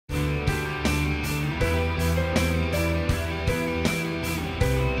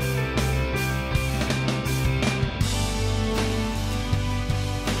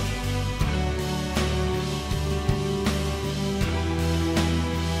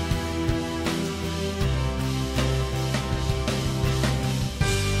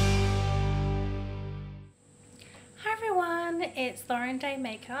Lauren Day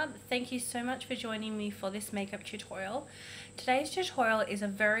Makeup. Thank you so much for joining me for this makeup tutorial. Today's tutorial is a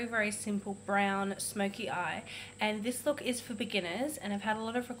very simple brown smoky eye, and this look is for beginners, and I've had a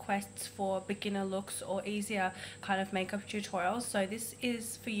lot of requests for beginner looks or easier kind of makeup tutorials, so this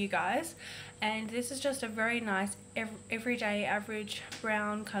is for you guys. And this is just a very nice everyday average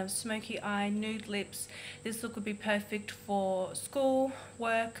brown kind of smoky eye, nude lips. This look would be perfect for school,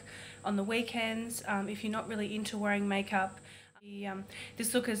 work, on the weekends, if you're not really into wearing makeup.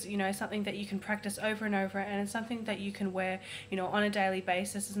 This look is, something that you can practice over and over, and it's something that you can wear, on a daily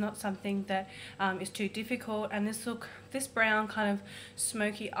basis. It's not something that is too difficult. And this brown kind of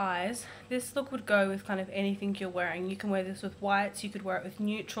smoky eyes, this look would go with kind of anything you're wearing. You can wear this with whites, you could wear it with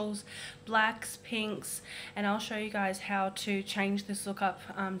neutrals, blacks, pinks, and I'll show you guys how to change this look up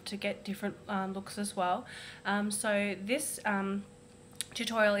to get different looks as well. So this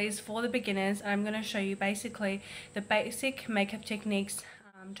tutorial is for the beginners, and I'm going to show you basically the basic makeup techniques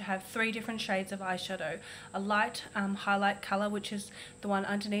to have 3 different shades of eyeshadow. A light highlight color, which is the one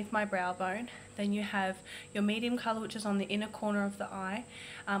underneath my brow bone. Then you have your medium color, which is on the inner corner of the eye,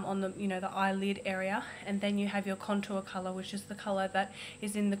 on the the eyelid area, and then you have your contour color, which is the color that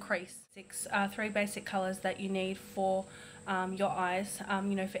is in the crease. 3 basic colors that you need for your eyes,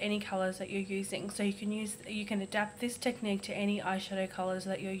 for any colors that you're using. So you can adapt this technique to any eyeshadow colors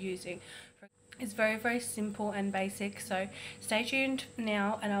that you're using. It's very simple and basic, so stay tuned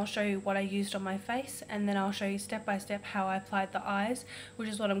now and I'll show you what I used on my face, and then I'll show you step by step how I applied the eyes, which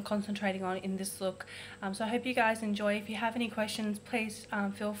is what I'm concentrating on in this look. So I hope you guys enjoy. If you have any questions, please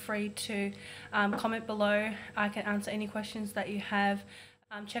feel free to comment below. I can answer any questions that you have.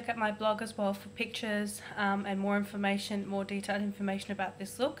 Check out my blog as well for pictures and more information, more detailed information about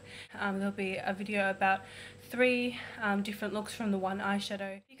this look. There'll be a video about 3 different looks from the one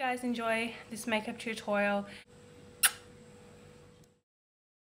eyeshadow. If you guys enjoy this makeup tutorial,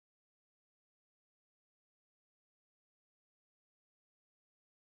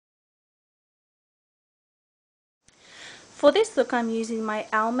 for this look I'm using my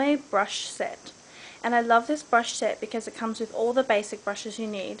Almay brush set. And I love this brush set because it comes with all the basic brushes you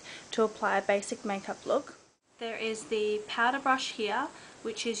need to apply a basic makeup look. There is the powder brush here,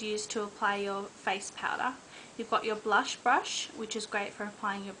 which is used to apply your face powder. You've got your blush brush, which is great for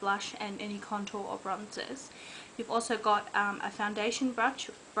applying your blush and any contour or bronzers. You've also got a foundation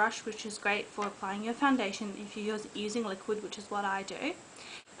brush, which is great for applying your foundation if you're using liquid, which is what I do.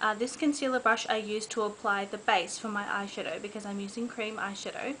 This concealer brush I use to apply the base for my eyeshadow because I'm using cream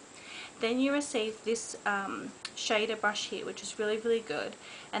eyeshadow. Then you receive this shader brush here, which is really good,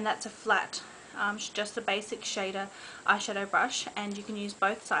 and that's a flat, just a basic shader eyeshadow brush, and you can use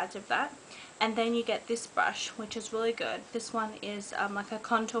both sides of that. And then you get this brush, which is really good. This one is like a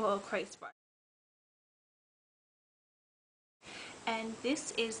contour or crease brush. And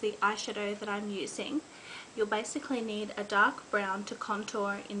this is the eyeshadow that I'm using. You'll basically need a dark brown to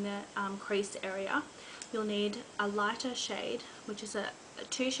contour in the crease area. You'll need a lighter shade, which is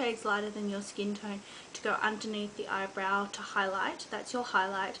 2 shades lighter than your skin tone, to go underneath the eyebrow to highlight. That's your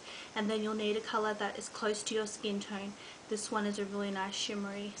highlight. And then you'll need a color that is close to your skin tone. This one is a really nice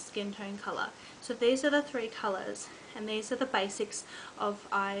shimmery skin tone color. So these are the 3 colors, and these are the basics of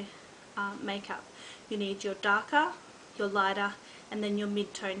eye makeup. You need your darker, your lighter, and then your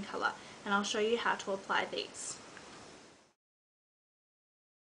mid-tone color. And I'll show you how to apply these.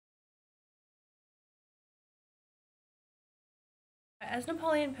 As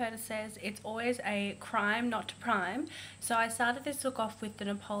Napoleon Perdis says, it's always a crime not to prime. So I started this look off with the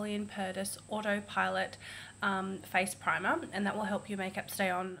Napoleon Perdis Auto Pilot face primer, and that will help your makeup stay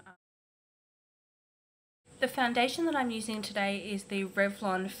on. The foundation that I'm using today is the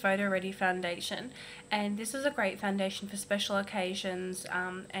Revlon PhotoReady foundation, and this is a great foundation for special occasions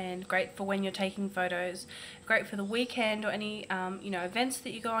and great for when you're taking photos, great for the weekend or any events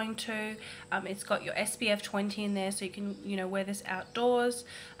that you're going to. It's got your SPF 20 in there, so you can wear this outdoors.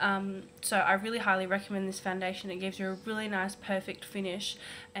 So I really highly recommend this foundation. It gives you a really nice perfect finish.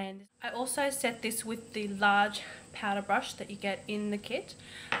 And I also set this with the large powder brush that you get in the kit.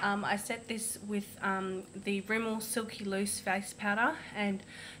 I set this with the Rimmel Silky Loose face powder, and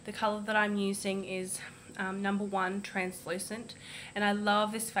the color that I'm using is number 1 translucent, and I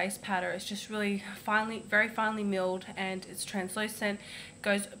love this face powder. It's just really very finely milled, and it's translucent. It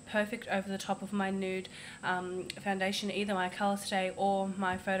goes perfect over the top of my nude foundation, either my Color Stay or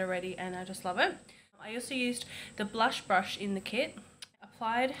my PhotoReady, and I just love it. I also used the blush brush in the kit.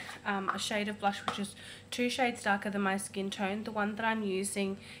 applied a shade of blush which is 2 shades darker than my skin tone. The one that I'm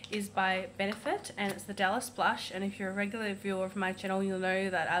using is by Benefit and it's the Dallas blush, and if you're a regular viewer of my channel you'll know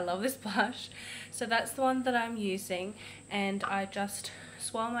that I love this blush. So that's the one that I'm using, and I just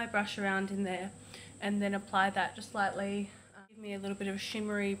swirl my brush around in there and then apply that just lightly. Give me a little bit of a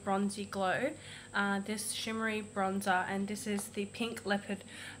shimmery bronzy glow. This shimmery bronzer, and this is the pink Leopard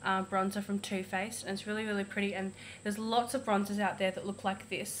bronzer from Too Faced, and it's really pretty. And there's lots of bronzers out there that look like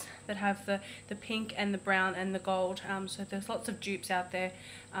this, that have the pink and the brown and the gold, so there's lots of dupes out there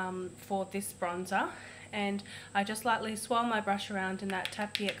for this bronzer. And I just lightly swirl my brush around in that,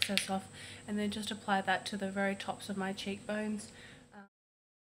 tap the excess off, and then just apply that to the very tops of my cheekbones.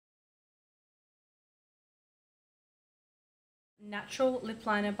 Natural Lip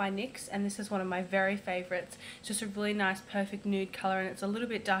Liner by NYX, and this is one of my very favourites. It's just a really nice perfect nude colour, and it's a little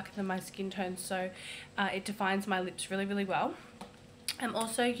bit darker than my skin tone, so it defines my lips really well. I'm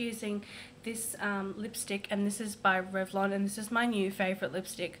also using this lipstick, and this is by Revlon, and this is my new favourite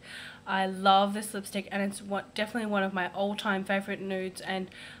lipstick. I love this lipstick, and it's definitely one of my all-time favourite nudes, and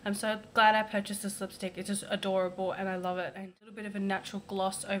I'm so glad I purchased this lipstick. It's just adorable and I love it, and a little bit of a natural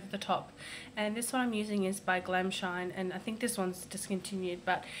gloss over the top. And this one I'm using is by Glam Shine, and I think this one's discontinued,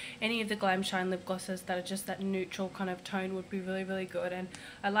 but any of the Glam Shine lip glosses that are just that neutral kind of tone would be really good. And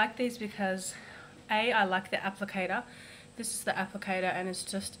I like these because I like the applicator. This is the applicator, and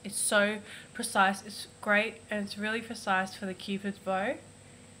it's so precise. It's great, and it's really precise for the Cupid's bow.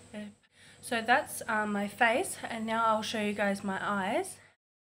 Yeah. So that's my face, and now I'll show you guys my eyes.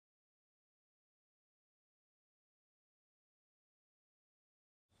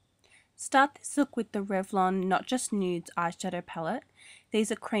 Start this look with the Revlon Not Just Nudes eyeshadow palette.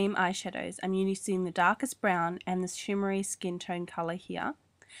 These are cream eyeshadows. I'm using the darkest brown and the shimmery skin tone colour here.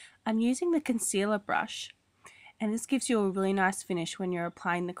 I'm using the concealer brush, and this gives you a really nice finish when you're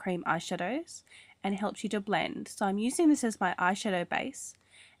applying the cream eyeshadows and helps you to blend. So I'm using this as my eyeshadow base,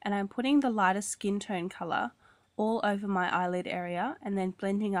 and I'm putting the lighter skin tone colour all over my eyelid area and then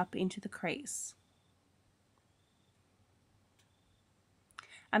blending up into the crease.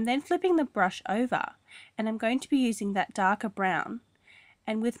 I'm then flipping the brush over, and I'm going to be using that darker brown,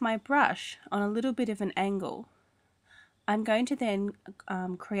 and with my brush on a little bit of an angle, I'm going to then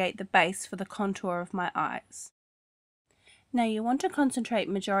create the base for the contour of my eyes. Now you want to concentrate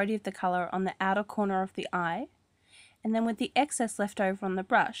majority of the colour on the outer corner of the eye, and then with the excess left over on the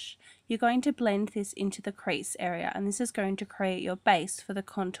brush, you're going to blend this into the crease area, and this is going to create your base for the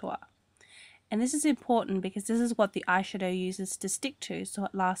contour. And this is important because this is what the eyeshadow uses to stick to, so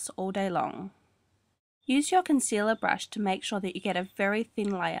it lasts all day long. Use your concealer brush to make sure that you get a very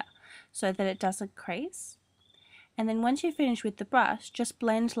thin layer so that it doesn't crease. And then once you finish with the brush, just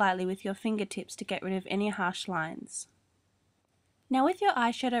blend lightly with your fingertips to get rid of any harsh lines. Now with your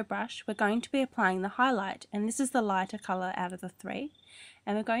eyeshadow brush, we're going to be applying the highlight, and this is the lighter colour out of the three,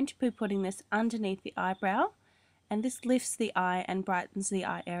 and we're going to be putting this underneath the eyebrow, and this lifts the eye and brightens the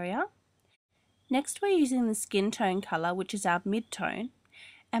eye area. Next we're using the skin tone colour, which is our mid-tone,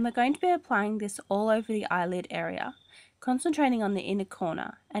 and we're going to be applying this all over the eyelid area, concentrating on the inner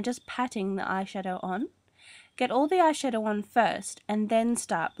corner and just patting the eyeshadow on. Get all the eyeshadow on first and then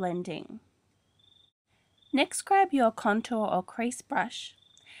start blending. Next, grab your contour or crease brush,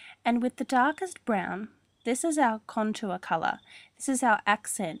 and with the darkest brown, this is our contour colour, this is our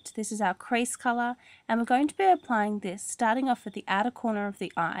accent, this is our crease colour, and we're going to be applying this starting off at the outer corner of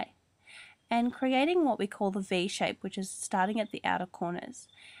the eye and creating what we call the V shape, which is starting at the outer corners.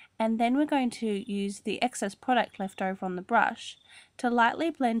 And then we're going to use the excess product left over on the brush to lightly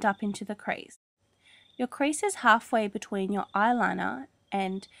blend up into the crease. Your crease is halfway between your eyeliner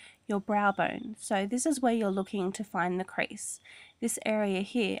and your brow bone, so this is where you're looking to find the crease, this area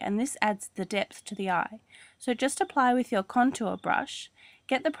here, and this adds the depth to the eye. So just apply with your contour brush,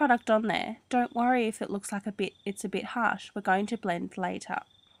 get the product on there. Don't worry if it looks like it's a bit harsh, we're going to blend later.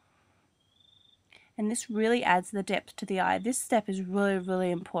 And this really adds the depth to the eye. This step is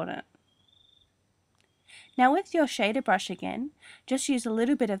really important. Now with your shader brush again, just use a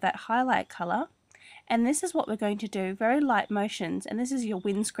little bit of that highlight colour, and this is what we're going to do, very light motions, and this is your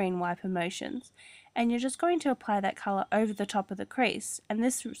windscreen wiper motions, and you're just going to apply that colour over the top of the crease. And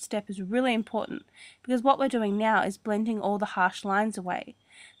this step is really important because what we're doing now is blending all the harsh lines away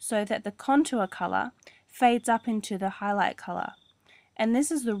so that the contour colour fades up into the highlight colour. And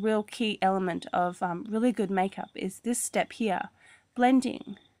this is the real key element of really good makeup, is this step here,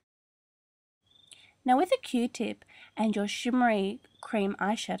 blending. Now with a Q-tip and your shimmery cream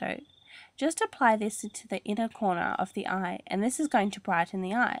eyeshadow, just apply this into the inner corner of the eye, and this is going to brighten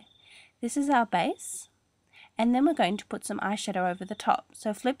the eye. This is our base, And then we're going to put some eyeshadow over the top.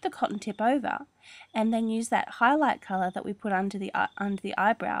 So flip the cotton tip over and then use that highlight colour that we put under the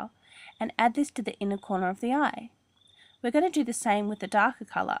eyebrow and add this to the inner corner of the eye. We're going to do the same with the darker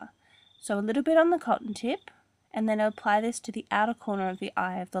colour. So a little bit on the cotton tip and then apply this to the outer corner of the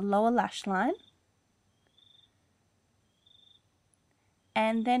eye of the lower lash line.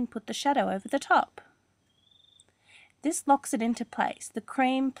 And then put the shadow over the top. This locks it into place. The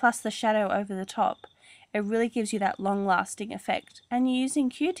cream plus the shadow over the top, it really gives you that long-lasting effect. And you're using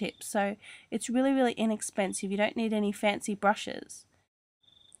Q-tips, so it's really inexpensive. You don't need any fancy brushes.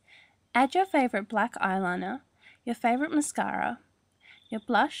 Add your favourite black eyeliner, your favourite mascara, your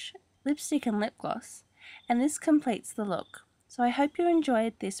blush, lipstick and lip gloss, and this completes the look. So I hope you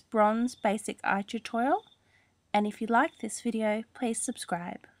enjoyed this bronze basic eye tutorial, and if you liked this video, please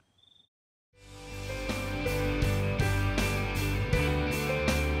subscribe.